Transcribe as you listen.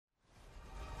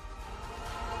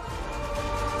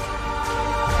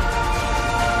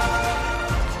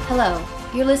Hello,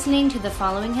 you're listening to The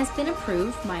Following Has Been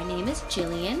Approved. My name is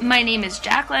Jillian. My name is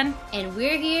Jacqueline. And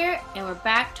we're here, and we're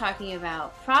back talking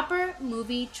about proper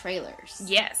movie trailers.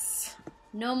 Yes.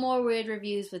 No more weird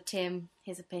reviews with Tim.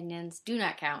 His opinions do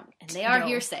not count, and they are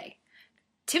hearsay.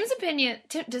 Tim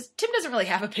doesn't really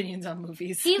have opinions on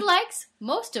movies. He likes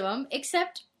most of them,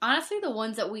 except, honestly, the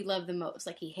ones that we love the most.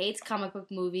 Like, he hates comic book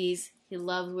movies. He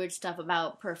loves weird stuff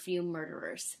about perfume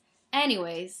murderers.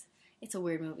 Anyways, it's a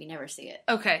weird movie. Never see it.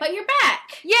 Okay. But you're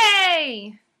back!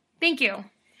 Yay! Thank you.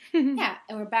 Yeah,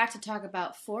 and we're back to talk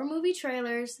about 4 movie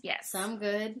trailers. Yes. Some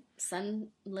good, some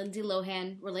Lindsay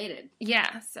Lohan related.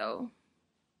 Yeah, so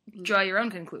draw your own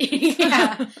conclusions.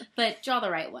 Yeah, but draw the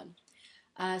right one.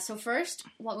 So first,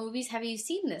 what movies have you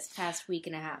seen this past week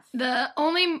and a half? The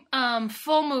only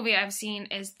full movie I've seen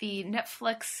is the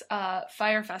Netflix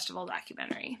Fire Festival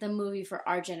documentary. The movie for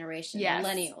our generation, yes.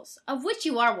 Millennials, of which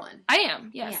you are one. I am,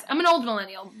 yes. Yeah. I'm an old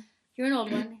millennial. You're an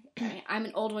old one. I'm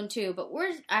an old one too, but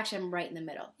I'm right in the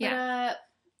middle. Yeah. But,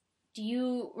 do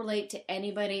you relate to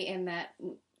anybody in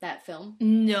that film?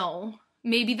 No.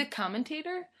 Maybe the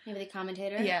commentator? Maybe the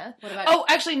commentator? Yeah. What about... Oh,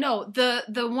 actually, no.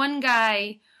 The one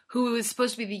guy who was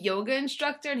supposed to be the yoga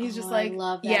instructor, and he's just like... I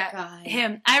love that guy.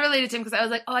 Him. I related to him because I was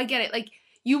like, oh, I get it. Like,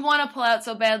 you want to pull out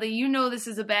so badly. You know this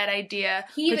is a bad idea.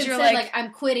 He even said, like,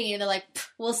 I'm quitting, and they're like,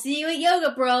 we'll see you at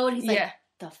yoga, bro. And he's like,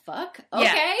 the fuck? Okay.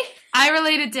 Yeah. I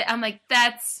related to... I'm like,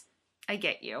 I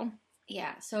get you.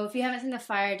 Yeah, so if you haven't seen the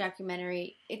Fire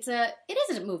documentary, it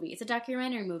is a movie. It's a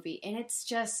documentary movie, and it's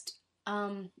just,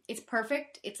 it's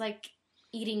perfect. It's like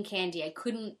eating candy.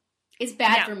 It's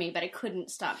bad for me, but I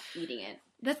couldn't stop eating it.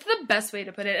 That's the best way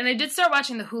to put it. And I did start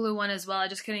watching the Hulu one as well. I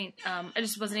just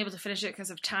wasn't able to finish it because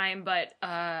of time, but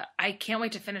I can't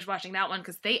wait to finish watching that one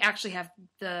because they actually have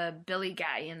the Billy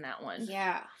guy in that one.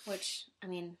 Yeah, which, I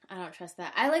mean, I don't trust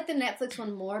that. I like the Netflix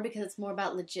one more because it's more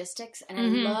about logistics, and I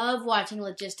love watching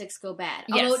logistics go bad.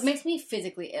 Yes. Although it makes me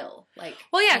physically ill. Like,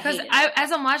 well, yeah, because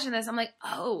as I'm watching this, I'm like,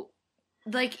 oh,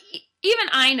 like... Even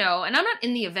I know, and I'm not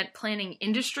in the event planning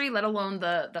industry, let alone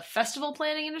the festival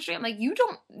planning industry. I'm like,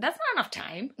 that's not enough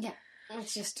time. Yeah.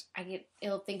 It's just, I get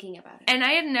ill thinking about it. And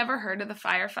I had never heard of the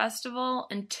Fire Festival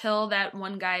until that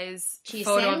one guy's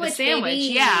photo of the sandwich.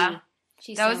 Baby. Yeah.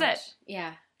 That was it.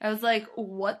 Yeah. I was like,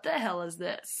 what the hell is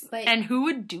this? But, and who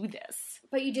would do this?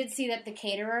 But you did see that the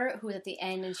caterer, who was at the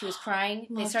end and she was crying,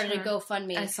 they started a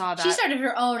GoFundMe. I saw that. She started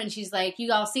her own, and she's like,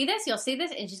 you all see this? You'll see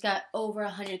this? And she's got over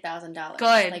 $100,000.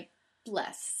 Good. Like,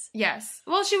 bless. Yes.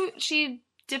 Well, she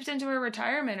dipped into her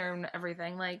retirement or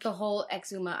everything. Like, the whole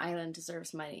Exuma Island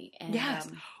deserves money. And, yes.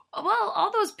 Well,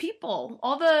 all those people,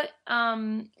 all the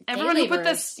everyone who put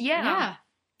this,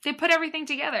 they put everything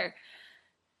together.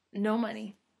 No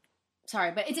money.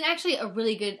 Sorry, but it's actually a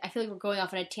really good... I feel like we're going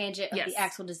off on a tangent of the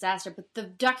actual disaster, but the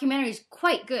documentary is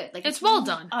quite good. Like, it's well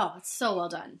done. Oh, it's so well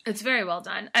done. It's very well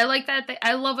done. I like that.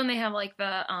 I love when they have, like,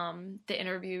 the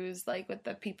interviews, like, with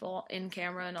the people in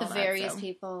camera and all that. The various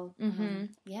people. Mm-hmm.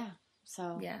 Yeah.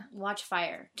 So, watch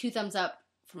Fire. 2 thumbs up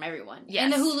from everyone. Yes.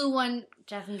 And the Hulu one,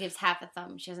 Jacqueline gives half a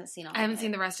thumb. She hasn't seen all of it. I haven't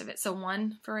seen the rest of it, so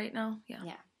 1 for right now. Yeah.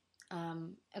 Yeah.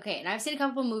 Okay, and I've seen a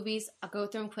couple movies. I'll go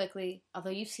through them quickly, although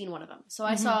you've seen one of them. So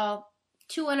I saw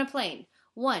 2 on a plane.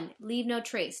 1, Leave No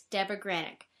Trace, Deborah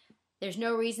Granick. There's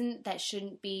no reason that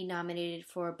shouldn't be nominated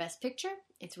for Best Picture.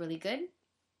 It's really good.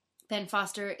 Ben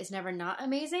Foster is never not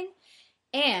amazing.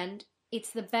 And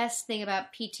it's the best thing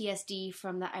about PTSD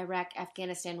from the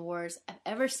Iraq-Afghanistan wars I've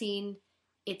ever seen.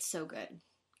 It's so good.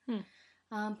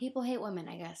 People hate women,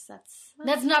 I guess.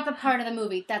 That's not the part of the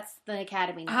movie. That's the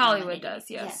Academy. Hollywood does,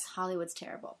 yes. Yes, Hollywood's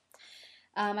terrible.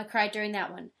 I cried during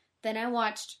that one. Then I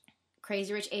watched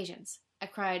Crazy Rich Asians. I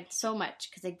cried so much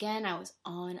because, again, I was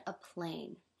on a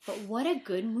plane. But what a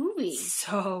good movie.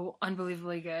 So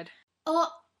unbelievably good. Oh,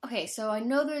 okay, so I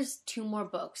know there's 2 more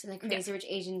books in the Crazy Rich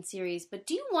Asians series, but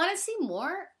do you want to see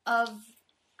more of,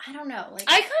 I don't know. Like,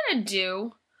 I kind of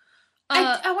do.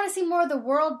 I want to see more of the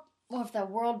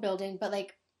world building, but,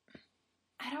 like,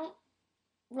 I don't,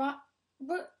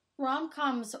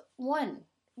 rom-coms, one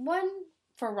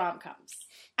for rom-coms.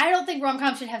 I don't think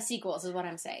rom-coms should have sequels, is what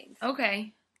I'm saying.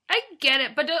 Okay. I get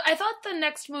it, but I thought the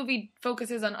next movie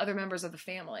focuses on other members of the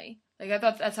family. Like, I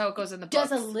thought that's how it goes in the books.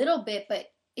 Does a little bit, but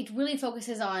it really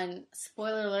focuses on,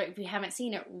 spoiler alert, if you haven't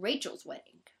seen it, Rachel's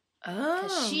wedding. Oh.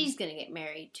 Because she's going to get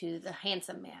married to the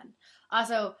handsome man.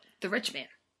 Also, the rich man.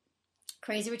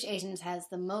 Crazy Rich Asians has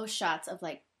the most shots of,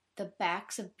 like, the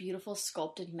backs of beautiful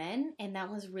sculpted men, and that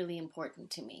was really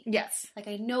important to me. Yes. Like,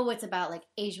 I know it's about, like,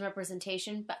 Asian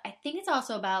representation, but I think it's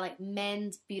also about, like,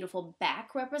 men's beautiful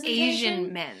back representation.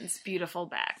 Asian men's beautiful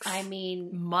backs. I mean...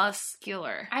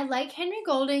 muscular. I like Henry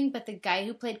Golding, but the guy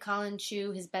who played Colin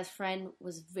Chu, his best friend,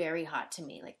 was very hot to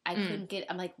me. Like, I couldn't get...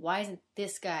 I'm like, why isn't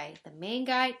this guy the main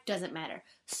guy? Doesn't matter.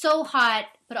 So hot,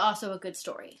 but also a good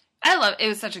story. I love it. It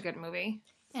was such a good movie.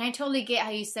 And I totally get how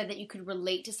you said that you could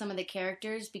relate to some of the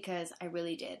characters, because I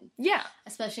really did. Yeah.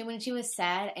 Especially when she was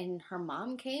sad and her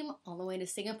mom came all the way to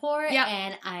Singapore, Yeah.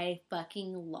 and I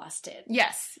fucking lost it.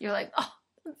 Yes. You're like, oh,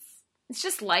 it's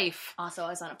just life. Also, I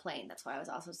was on a plane. That's why I was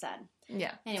also sad.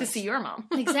 Yeah. Anyways. To see your mom.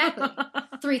 Exactly.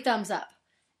 3 thumbs up.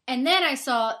 And then I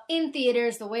saw in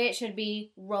theaters, the way it should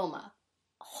be, Roma.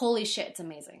 Holy shit, it's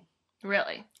amazing.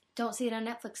 Really? Don't see it on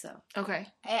Netflix, though. Okay.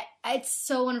 It's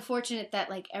so unfortunate that,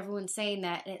 like, everyone's saying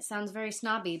that, and it sounds very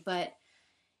snobby, but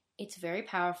it's very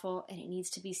powerful, and it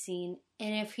needs to be seen.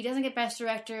 And if he doesn't get Best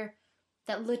Director,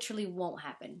 that literally won't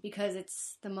happen, because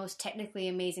it's the most technically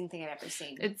amazing thing I've ever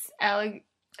seen. It's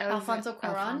Alfonso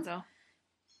Cuarón. Alfonso.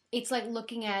 It's like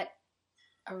looking at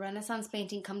a Renaissance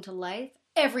painting come to life.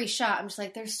 Every shot, I'm just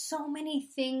like, there's so many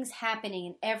things happening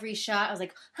in every shot. I was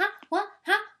like, huh? What?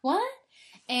 Huh? What?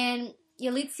 And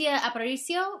Yalitza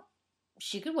Aparicio,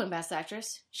 she could win Best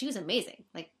Actress. She was amazing.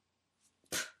 Like,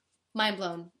 mind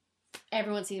blown.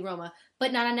 Everyone see Roma.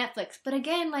 But not on Netflix. But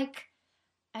again, like,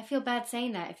 I feel bad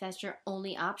saying that if that's your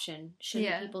only option.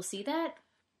 Shouldn't people see that?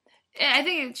 I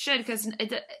think it should, because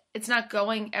it's not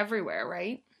going everywhere,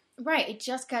 right? Right. It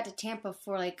just got to Tampa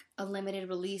for, like, a limited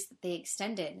release that they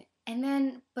extended. And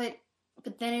then, but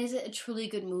then is it a truly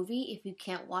good movie if you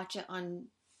can't watch it on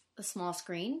a small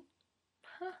screen?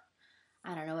 Huh.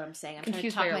 I don't know what I'm saying. I'm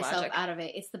Confused trying to by talk your myself logic. out of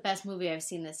it. It's the best movie I've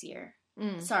seen this year.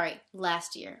 Sorry,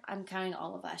 last year. I'm counting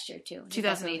all of last year, too.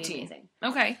 2018. Amazing.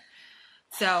 Okay.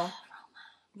 So,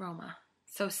 Roma.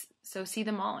 So see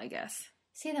them all, I guess.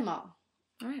 See them all.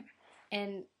 All right.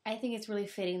 And I think it's really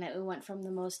fitting that we went from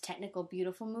the most technical,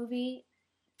 beautiful movie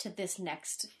to this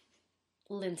next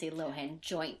Lindsay Lohan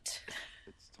joint.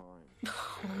 It's time.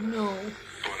 Oh, no.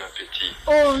 Bon appetit.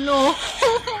 Oh, no.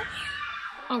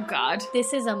 Oh, God.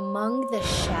 This is Among the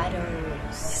Shadows.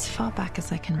 As far back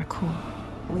as I can recall,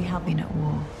 we have been at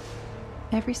war.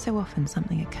 Every so often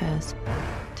something occurs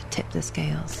to tip the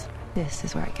scales. This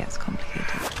is where it gets complicated.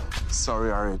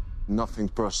 Sorry, Ari. Nothing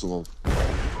personal.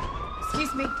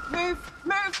 Excuse me. Move,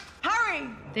 hurry!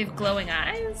 They have glowing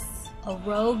eyes. A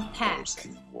rogue pack.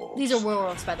 These are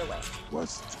werewolves, by the way.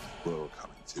 What's world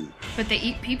coming to? But they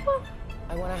eat people?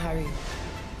 I want to hurry.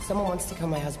 Someone wants to kill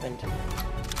my husband.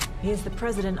 He is the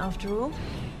president, after all.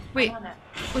 Wait,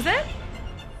 was that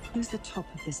Who's the top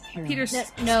of this pyramid? Peter?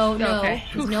 No. Okay.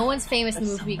 Because no one's famous in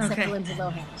the movie except Okay. for Lindsay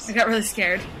Lohan. I got really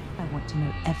scared. I want to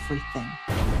know everything.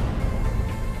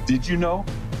 Did you know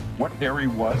what Harry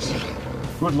was?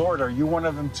 Good Lord, are you one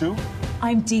of them too?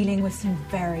 I'm dealing with some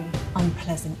very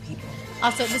unpleasant people.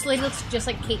 Also, this lady looks just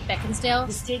like Kate Beckinsale,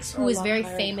 The stakes are who a is lot very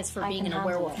higher. famous for I being can in a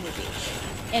handle werewolf it.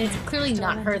 movie. And it's clearly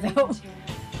not her, though.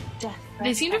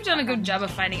 They seem to have done a good job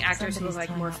of finding actors who look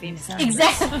like more famous.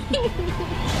 Exactly.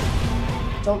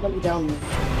 Don't let me down, Luke.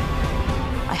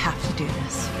 I have to do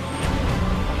this.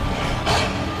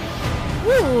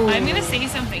 I'm gonna say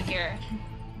something here.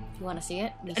 You want to see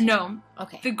it? No.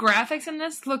 Okay. The graphics in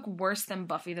this look worse than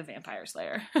Buffy the Vampire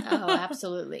Slayer. Oh,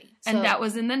 absolutely. And So, that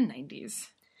was in the 90s.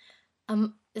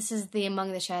 This is the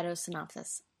Among the Shadows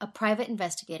synopsis. A private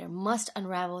investigator must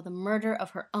unravel the murder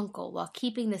of her uncle while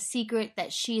keeping the secret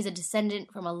that she is a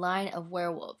descendant from a line of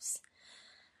werewolves.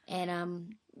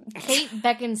 And fake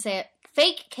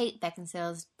Kate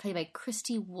Beckinsale is played by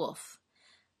Christy Wolf.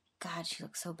 God, she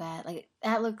looks so bad. Like,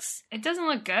 that looks... It doesn't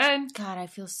look good. God, I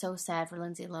feel so sad for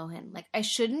Lindsay Lohan. Like, I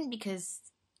shouldn't because...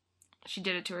 She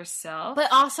did it to herself.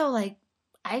 But also, like,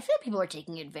 I feel people are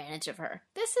taking advantage of her.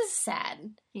 This is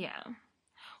sad. Yeah.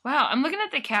 Wow, I'm looking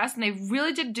at the cast, and they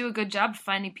really did do a good job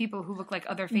finding people who look like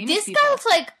other famous This people. guy looks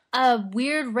like a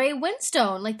weird Ray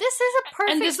Winstone. Like, this is a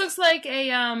perfect... And this looks like a,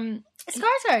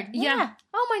 Skarsgård. Yeah. Yeah.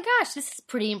 Oh my gosh, this is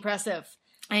pretty impressive.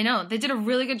 I know, they did a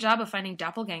really good job of finding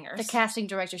doppelgangers. The casting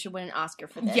director should win an Oscar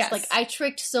for this. Yes. Like, I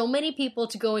tricked so many people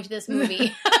to go into this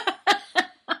movie.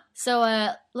 So,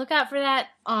 look out for that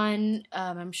on,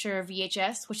 I'm sure,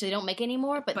 VHS, which they don't make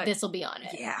anymore, but this will be on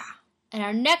it. Yeah. And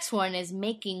our next one is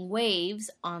Making Waves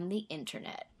on the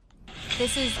Internet.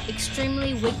 This is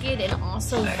extremely wicked and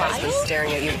also That guy's been vile.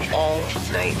 staring at you all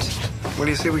night. What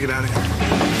do you say we get out of here?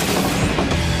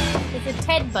 It's a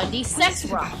Ted Bundy sex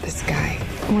rock. This guy.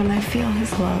 When I feel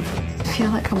his love, I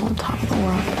feel like I'm on top of the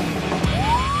world.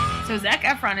 So Zac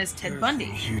Efron is Ted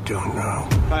Bundy. You don't know.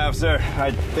 Hi, officer.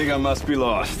 I think I must be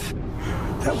lost.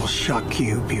 That will shock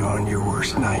you beyond your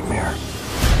worst nightmare.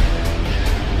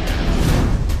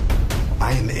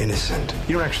 I am innocent.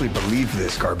 You don't actually believe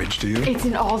this garbage, do you? It's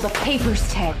in all the papers,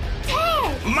 Ted.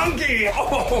 Ted! Monkey!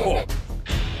 Oh!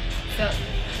 So,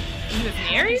 he was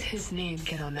married? His name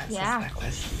get on that Yeah. suspect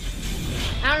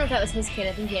list? I don't know if that was his kid.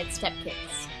 I think he had stepkids.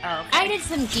 Oh, okay. I did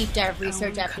some deep dive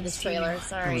research after this trailer. I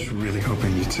Sorry. was really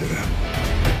hoping you'd say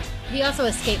that. He also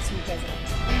escapes from prison.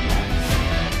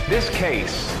 This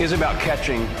case is about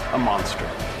catching a monster.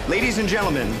 Ladies and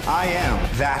gentlemen, I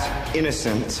am that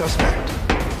innocent suspect.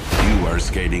 You are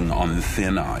skating on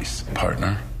thin ice,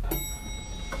 partner.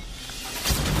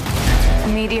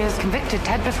 The media has convicted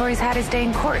Ted before he's had his day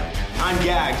in court. I'm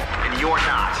gagged, and you're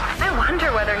not. I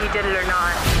wonder whether he did it or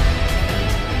not.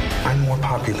 I'm more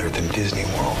popular than Disney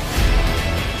World.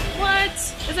 What?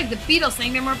 It's like the Beatles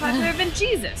saying they're more popular than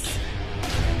Jesus.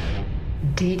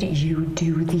 Did you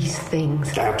do these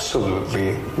things?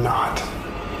 Absolutely not.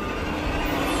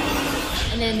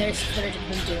 And then there's footage of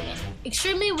him doing it.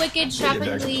 Extremely wicked,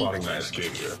 shockingly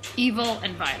Evil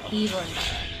and violent. evil and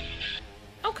violent.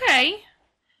 Okay.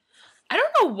 I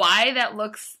don't know why that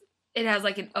looks... It has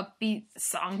like an upbeat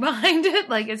song behind it.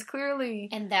 Like it's clearly...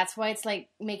 And that's why it's like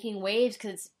making waves,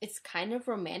 because it's kind of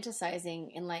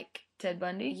romanticizing and like... Ted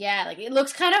Bundy? Yeah, like it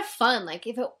looks kind of fun. Like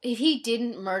if he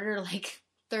didn't murder like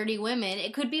 30 women,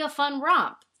 it could be a fun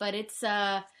romp. But it's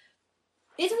weird.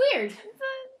 It's a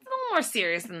little more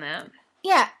serious than that.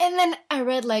 Yeah, and then I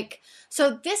read like...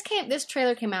 So this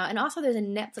trailer came out, and also there's a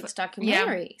Netflix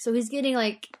documentary. Yeah. So he's getting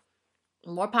like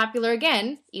more popular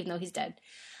again, even though he's dead.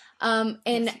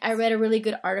 And I read a really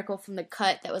good article from The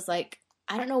Cut that was like,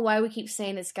 I don't know why we keep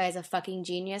saying this guy's a fucking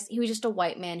genius. He was just a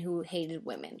white man who hated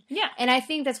women. Yeah. And I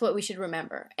think that's what we should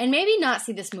remember. And maybe not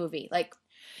see this movie. Like,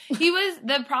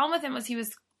 the problem with him was he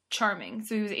was charming,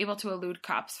 so he was able to elude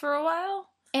cops for a while.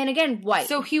 And again, white.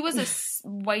 So he was a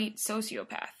white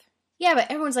sociopath. Yeah, but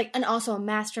everyone's like, and also a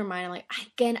mastermind. I'm like,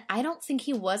 again, I don't think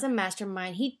he was a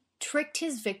mastermind. He tricked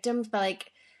his victims by like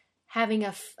having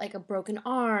a broken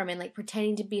arm and like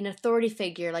pretending to be an authority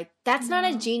figure. Like that's not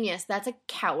a genius. That's a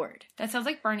coward. That sounds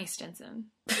like Barney Stinson.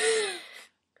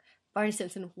 Barney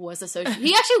Stinson was a sociopath.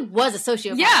 He actually was a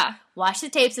sociopath. Yeah. Watch the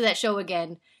tapes of that show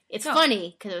again. It's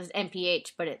funny because it was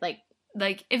NPH, but it like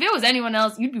if it was anyone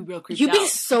else, you'd be real creeped out. You'd be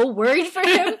so worried for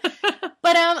him.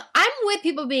 But I'm with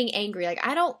people being angry. Like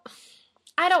I don't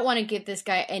want to give this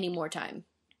guy any more time.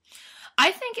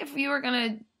 I think if we were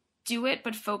gonna do it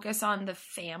but focus on the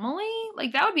family,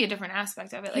 like that would be a different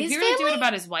aspect of it. Like if you were gonna do it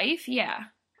about his wife, yeah.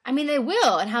 I mean they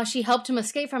will, and how she helped him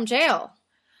escape from jail.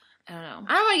 I don't know.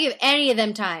 I don't want to give any of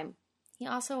them time. He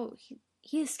also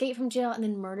he escaped from jail and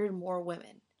then murdered more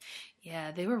women.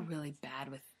 Yeah, they were really bad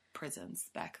with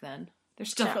prisons back then. They're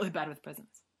still really bad with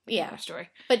prisons. Yeah. Story.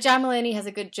 But John Mulaney has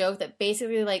a good joke that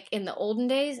basically, like, in the olden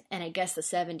days, and I guess the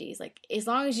 70s, like, as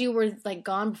long as you were, like,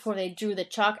 gone before they drew the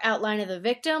chalk outline of the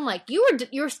victim, like, you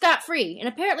were scot-free. And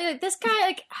apparently, like, this guy,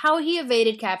 like, how he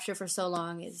evaded capture for so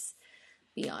long is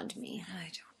beyond me. I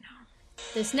don't know.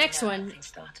 This next one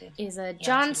is a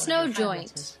Jon Snow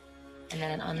joint. And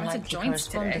then an unlikely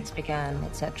correspondence began,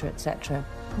 etc., etc.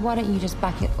 Why don't you just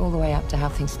back it all the way up to how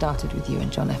things started with you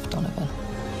and John F. Donovan?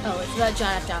 Oh, it's about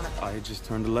John F. Donovan. I had just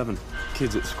turned 11.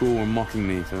 Kids at school were mocking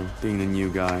me for being the new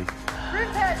guy.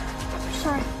 Rupert!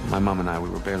 Sorry. My mum and I, we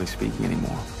were barely speaking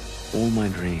anymore. All my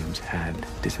dreams had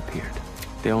disappeared.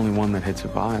 The only one that had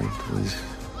survived was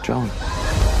John.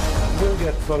 We'll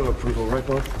get photo approval, right,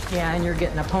 Bob? Yeah, and you're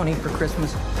getting a pony for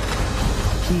Christmas.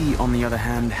 He, on the other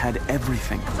hand, had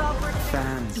everything.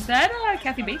 Fans. Is that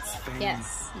Kathy Bates?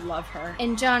 Yes. Love her.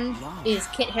 And John is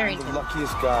Kit Harington. The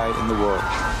luckiest guy in the world.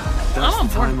 That's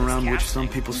the time around which some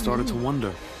people started to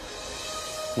wonder.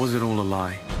 Was it all a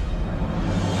lie?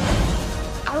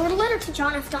 I wrote a letter to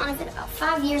John F. Donovan about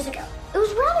 5 years ago. It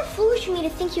was rather foolish of me to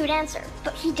think he would answer,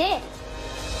 but he did.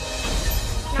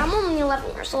 Now, I'm only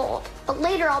 11 years old, but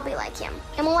later I'll be like him,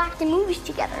 and we'll act in movies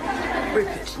together.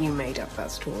 Rupert, you made up that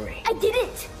story. I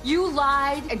didn't! You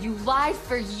lied, and you lied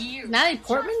for years. Natalie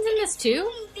Portman's in this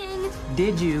too?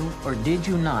 Did you or did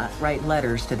you not write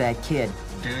letters to that kid?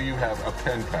 Do you have a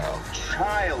pen pal?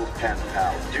 Child pen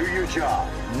pal. Do your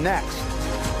job. Next.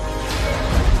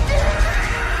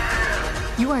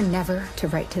 You are never to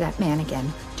write to that man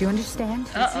again. Do you understand?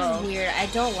 This is weird. I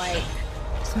don't like.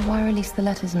 So why release the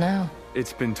letters now?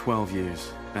 It's been 12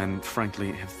 years, and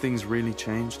frankly, have things really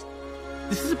changed?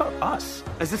 This is about us,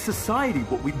 as a society,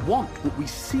 what we want, what we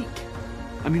seek.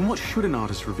 I mean, what should an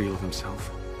artist reveal of himself?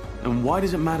 And why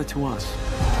does it matter to us?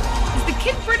 Is the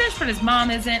kid British, but his mom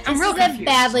isn't? I'm real This is confused. a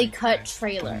badly cut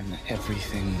trailer. Done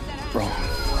everything wrong.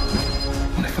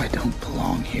 What if I don't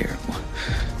belong here?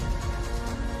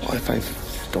 What if I've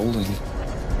stolen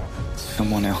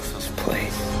someone else's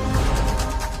place?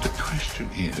 The question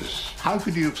is, how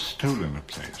could you have stolen a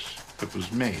place that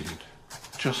was made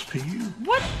just for you?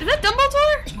 What? Is that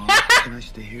Dumbledore? Can I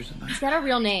stay here tonight? He's got a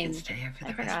real name. Stay here for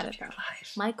the I forgot rest it of though. your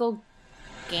lives. Michael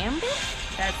Gambit?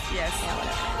 That's, yes. Yeah,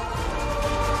 whatever.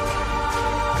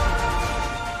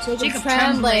 Jacob Tremblay,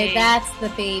 Tremblay. that's the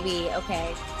baby.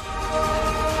 Okay.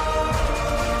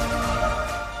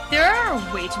 There are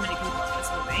way too many people in this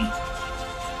movie.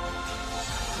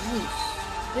 Oof.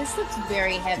 This looks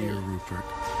very heavy. Dear Rupert,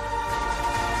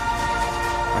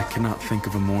 I cannot think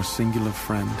of a more singular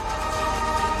friend.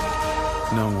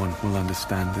 No one will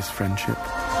understand this friendship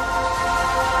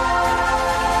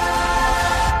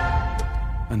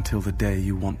until the day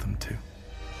you want them to.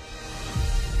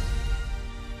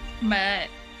 My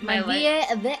life. vie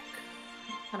avec.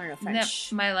 I don't know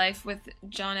French. My life with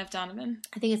John F. Donovan.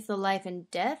 I think it's The Life and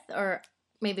Death, or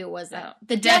maybe it was that. No.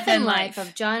 The Death and Life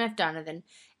of John F. Donovan.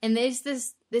 And this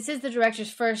is the director's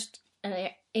first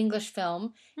English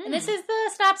film. And this is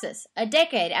the synopsis. A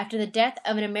decade after the death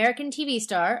of an American TV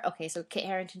star, okay, so Kit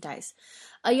Harington dies,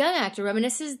 a young actor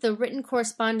reminisces the written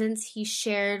correspondence he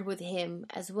shared with him,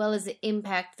 as well as the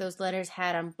impact those letters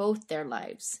had on both their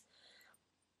lives.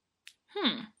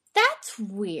 That's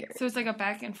weird. So it's like a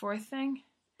back and forth thing?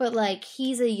 But, like,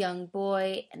 he's a young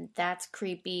boy, and that's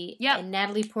creepy. Yep. And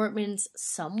Natalie Portman's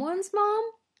someone's mom?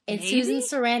 And Maybe? Susan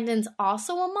Sarandon's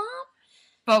also a mom?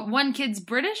 But one kid's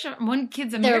British, one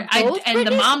kid's They're American, both and the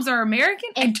British? moms are American?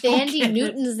 And I don't Bandy get it.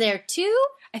 Newton's there, too?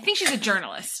 I think she's a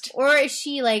journalist. Or is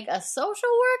she, like, a social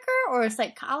worker or a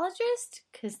psychologist?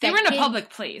 Because They were in a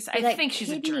public place. I think she's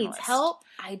a kid journalist. needs help.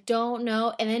 I don't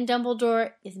know. And then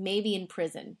Dumbledore is maybe in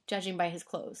prison, judging by his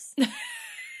clothes.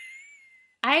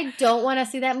 I don't want to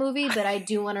see that movie, but I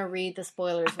do want to read the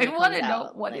spoilers when I it want comes to know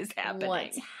out. what is happening.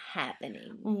 What's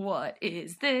happening? What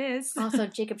is this? Also,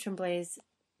 Jacob Tremblay's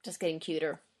just getting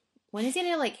cuter. When is he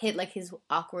gonna like hit like his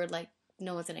awkward like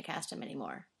no one's gonna cast him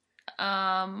anymore?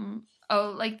 Everyone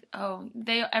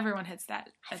hits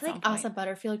that. I feel like Asa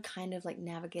Butterfield kind of like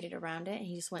navigated around it, and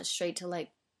he just went straight to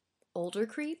like older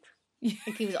creep.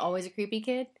 Like he was always a creepy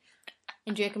kid,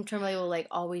 and Jacob Tremblay will like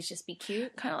always just be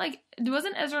cute. Kind of like,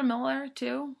 wasn't Ezra Miller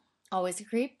too? Always a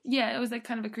creep. Yeah, it was like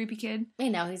kind of a creepy kid.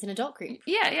 And now he's an adult creep.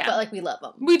 Yeah. But like we love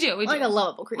him. We do. Like a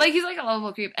lovable creep. Like he's like a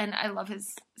lovable creep, and I love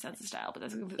his sense of style. But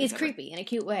that's it's creepy in a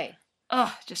cute way.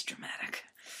 Oh, just dramatic.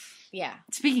 Yeah.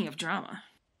 Speaking of drama,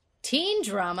 teen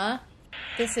drama.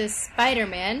 This is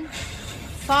Spider-Man: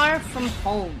 Far From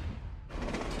Home.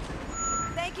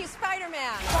 Thank you,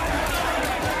 Spider-Man.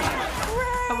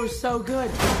 That was so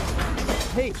good.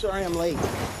 Hey, sorry I'm late.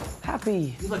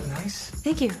 Happy. You look nice.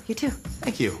 Thank you. You too.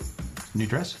 Thank you. New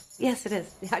dress? Yes, it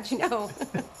is. How'd you know?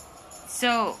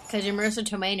 so because you're Marissa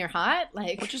Tomei and you're hot.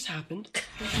 Like what just happened?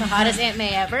 The hottest Aunt May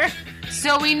ever.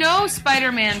 So we know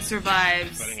Spider-Man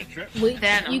survives.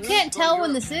 Venom. You can't tell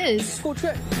when this is. School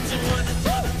trip.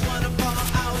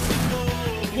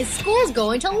 His school's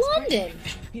going to London.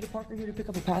 Peter Parker here to pick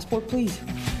up a passport, please.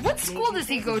 What school does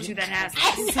he go to that has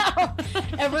this? I know.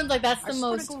 Everyone's like, that's the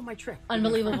most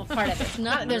unbelievable part of it. It's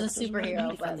not that there's a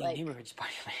superhero, but like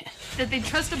that they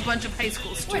trust a bunch of high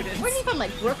school students. Where's he from?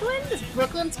 Like Brooklyn? This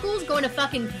Brooklyn school's going to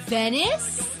fucking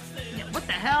Venice? Yeah, what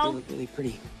the hell? You look really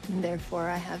pretty. And therefore,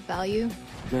 I have value.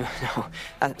 No,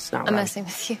 that's not I'm right. messing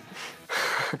with you.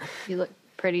 You look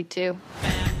pretty too.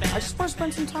 I just want to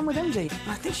spend some time with MJ.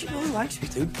 I think she really likes me,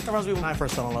 dude. That reminds me when I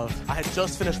first fell in love. I had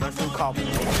just finished my food copy.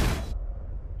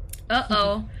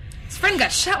 Uh-oh. His friend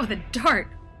got shot with a dart.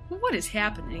 What is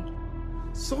happening?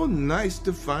 So nice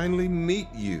to finally meet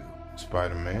you,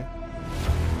 Spider-Man.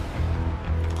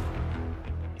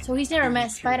 So he's never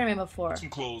met Spider-Man before.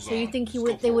 So you think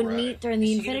they would meet during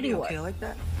the Infinity War? Okay like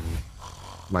that?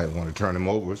 Might want to turn him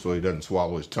over so he doesn't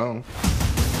swallow his tongue.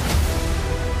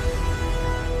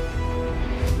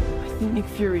 I think Nick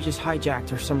Fury just hijacked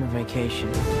her summer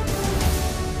vacation.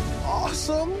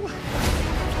 Awesome!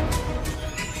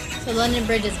 So London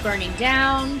Bridge is burning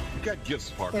down. You got gifts,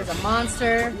 Parker. There's a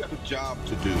monster. You have a job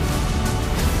to do.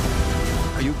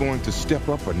 Are you going to step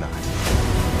up or not?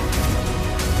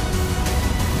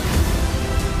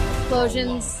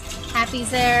 Explosions. Happy's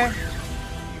there.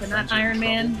 But not Iron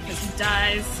Man, because he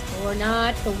dies. Or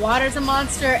not. The water's a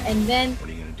monster, and then What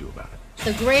are you going to do about it?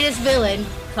 the greatest villain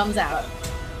comes out.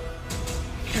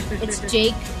 It's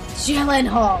Jake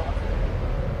Gyllenhaal.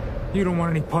 You don't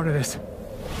want any part of this.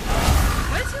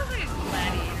 Why does he look like a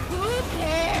gladiator? Who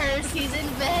cares? He's in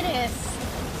Venice.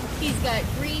 He's got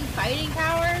green fighting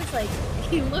powers. Like,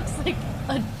 he looks like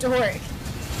a dork.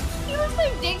 He looks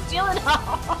like Jake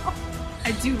Gyllenhaal.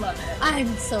 I do love it. I'm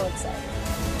so excited.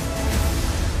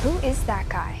 Who is that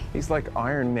guy? He's like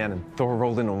Iron Man and Thor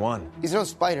rolled into one. He's no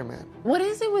Spider-Man. What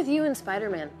is it with you and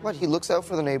Spider-Man? What? He looks out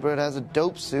for the neighborhood, has a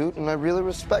dope suit, and I really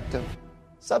respect him.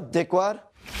 Sup, dickwad?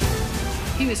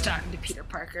 He was talking to Peter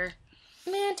Parker.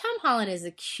 Man, Tom Holland is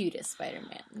the cutest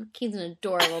Spider-Man. He's an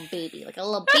adorable baby, like a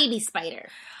little baby spider.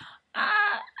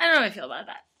 I don't know how I feel about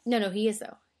that. No, he is,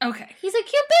 though. Okay. He's a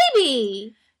cute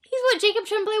baby. He's what Jacob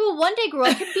Tremblay will one day grow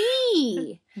up to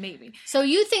be. Maybe. So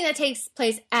you think that takes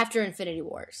place after Infinity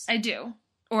Wars? I do.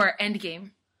 Or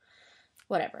Endgame.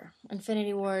 Whatever.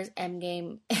 Infinity Wars,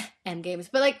 Endgame, Endgames.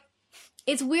 But, like,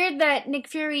 it's weird that Nick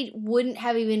Fury wouldn't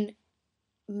have even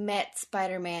met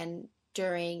Spider-Man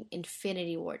during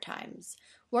Infinity War times.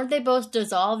 Weren't they both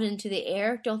dissolved into the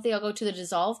air? Don't they all go to the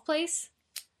dissolve place?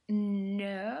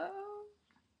 No.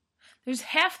 There's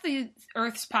half the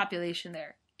Earth's population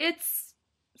there. It's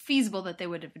feasible that they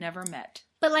would have never met.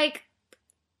 But, like,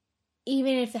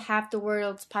 even if half the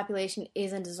world's population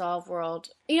is in dissolved world,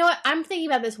 you know what? I'm thinking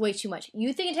about this way too much.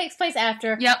 You think it takes place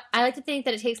after. Yep. I like to think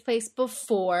that it takes place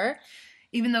before.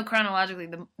 Even though chronologically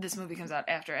this movie comes out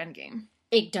after Endgame.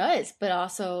 It does, but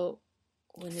also...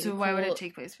 So why would it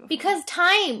take place before? Because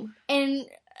time. And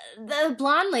the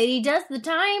blonde lady does the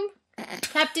time.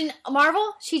 Captain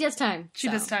Marvel, she does time. She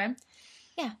does time?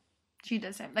 Yeah. She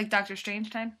does time. Like Doctor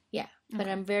Strange time? Yeah. But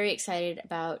I'm very excited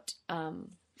about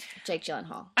Jake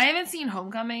Gyllenhaal. I haven't seen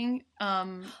Homecoming.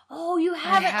 Oh, you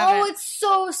haven't? Oh, it's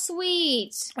so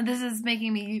sweet. This is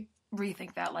making me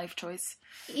rethink that life choice.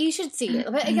 You should see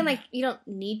it. But again, like, you don't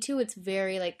need to. It's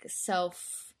very, like, it's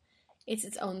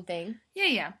its own thing.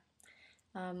 Yeah.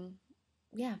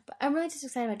 Yeah, but I'm really just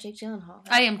excited about Jake Gyllenhaal.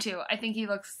 I am too. I think he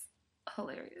looks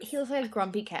hilarious. He looks like a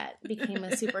grumpy cat became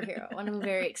a superhero, and I'm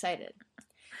very excited.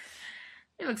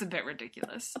 He looks a bit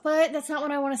ridiculous. But that's not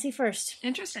what I want to see first.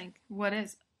 Interesting. What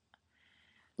is?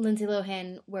 Lindsay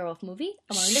Lohan werewolf movie,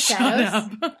 Among the Shadows.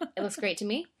 It looks great to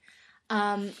me.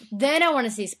 Then I want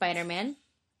to see Spider-Man.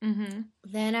 Mm-hmm.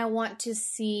 Then I want to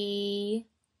see...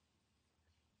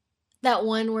 that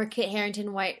one where Kit Harington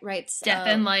writes... Death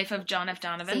and Life of John F.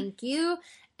 Donovan. Thank you.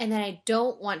 And then I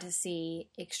don't want to see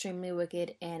Extremely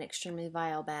Wicked and Extremely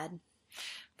Vile Bad.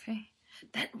 Okay.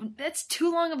 That's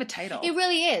too long of a title. It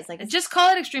really is. Like, just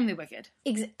call it Extremely Wicked.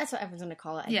 That's what everyone's going to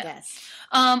call it, I guess.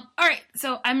 All right.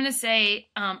 So I'm going to say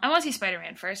I want to see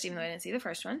Spider-Man first, even though I didn't see the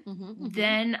first one. Mm-hmm.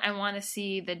 Then I want to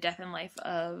see The Death and Life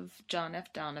of John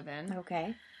F. Donovan.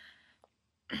 Okay.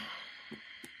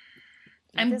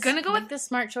 I'm gonna go with the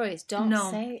smart choice. I'm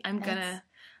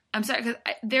sorry, because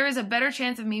there is a better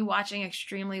chance of me watching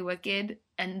Extremely Wicked,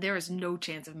 and there is no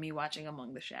chance of me watching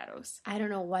Among the Shadows. I don't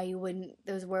know why you wouldn't.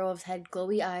 Those werewolves had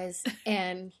glowy eyes,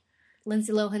 and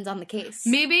Lindsay Lohan's on the case.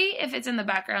 Maybe if it's in the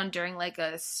background during while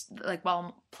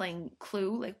I'm playing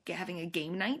Clue, like having a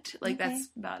game night, that's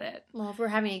about it. Well, if we're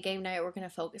having a game night, we're gonna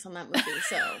focus on that movie.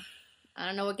 So I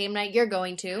don't know what game night you're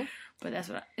going to, but that's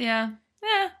what. Yeah.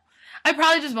 I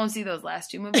probably just won't see those last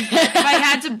two movies. If I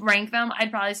had to rank them, I'd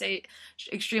probably say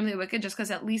Extremely Wicked, just because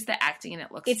at least the acting in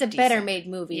it looks It's a decent. better made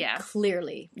movie,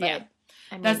 clearly. But, yeah.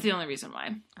 I mean, that's the only reason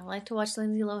why. I like to watch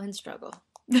Lindsay Lohan struggle.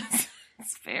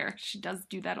 It's fair. She does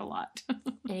do that a lot.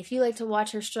 And if you like to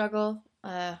watch her struggle,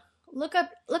 look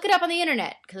it up on the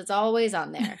internet, because it's always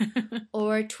on there.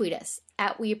 Or tweet us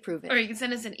at We Approve It. Or you can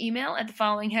send us an email at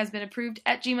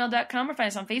thefollowinghasbeenapproved@gmail.com, or find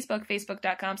us on Facebook,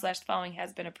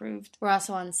 facebook.com/thefollowinghasbeenapproved. We're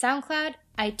also on SoundCloud,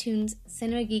 iTunes,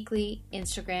 Cinema Geekly,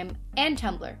 Instagram, and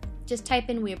Tumblr. Just type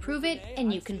in We Approve It,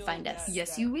 and you can find us.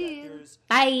 Yes, you will.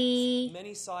 Bye.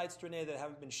 Many sides to Renee that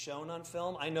haven't been shown on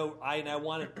film. I know, I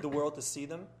wanted the world to see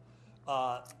them.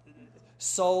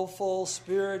 Soulful,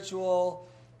 spiritual.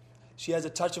 She has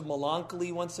a touch of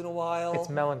melancholy once in a while. It's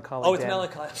melancholy. Oh, it's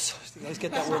melancholy. I'm sorry, I always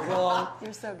get that word wrong.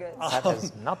 You're so good. That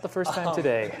is not the first time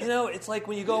today. You know, it's like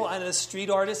when you go on a street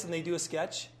artist and they do a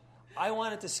sketch. I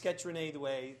wanted to sketch Renee the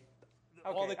way,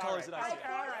 all the colors that I see.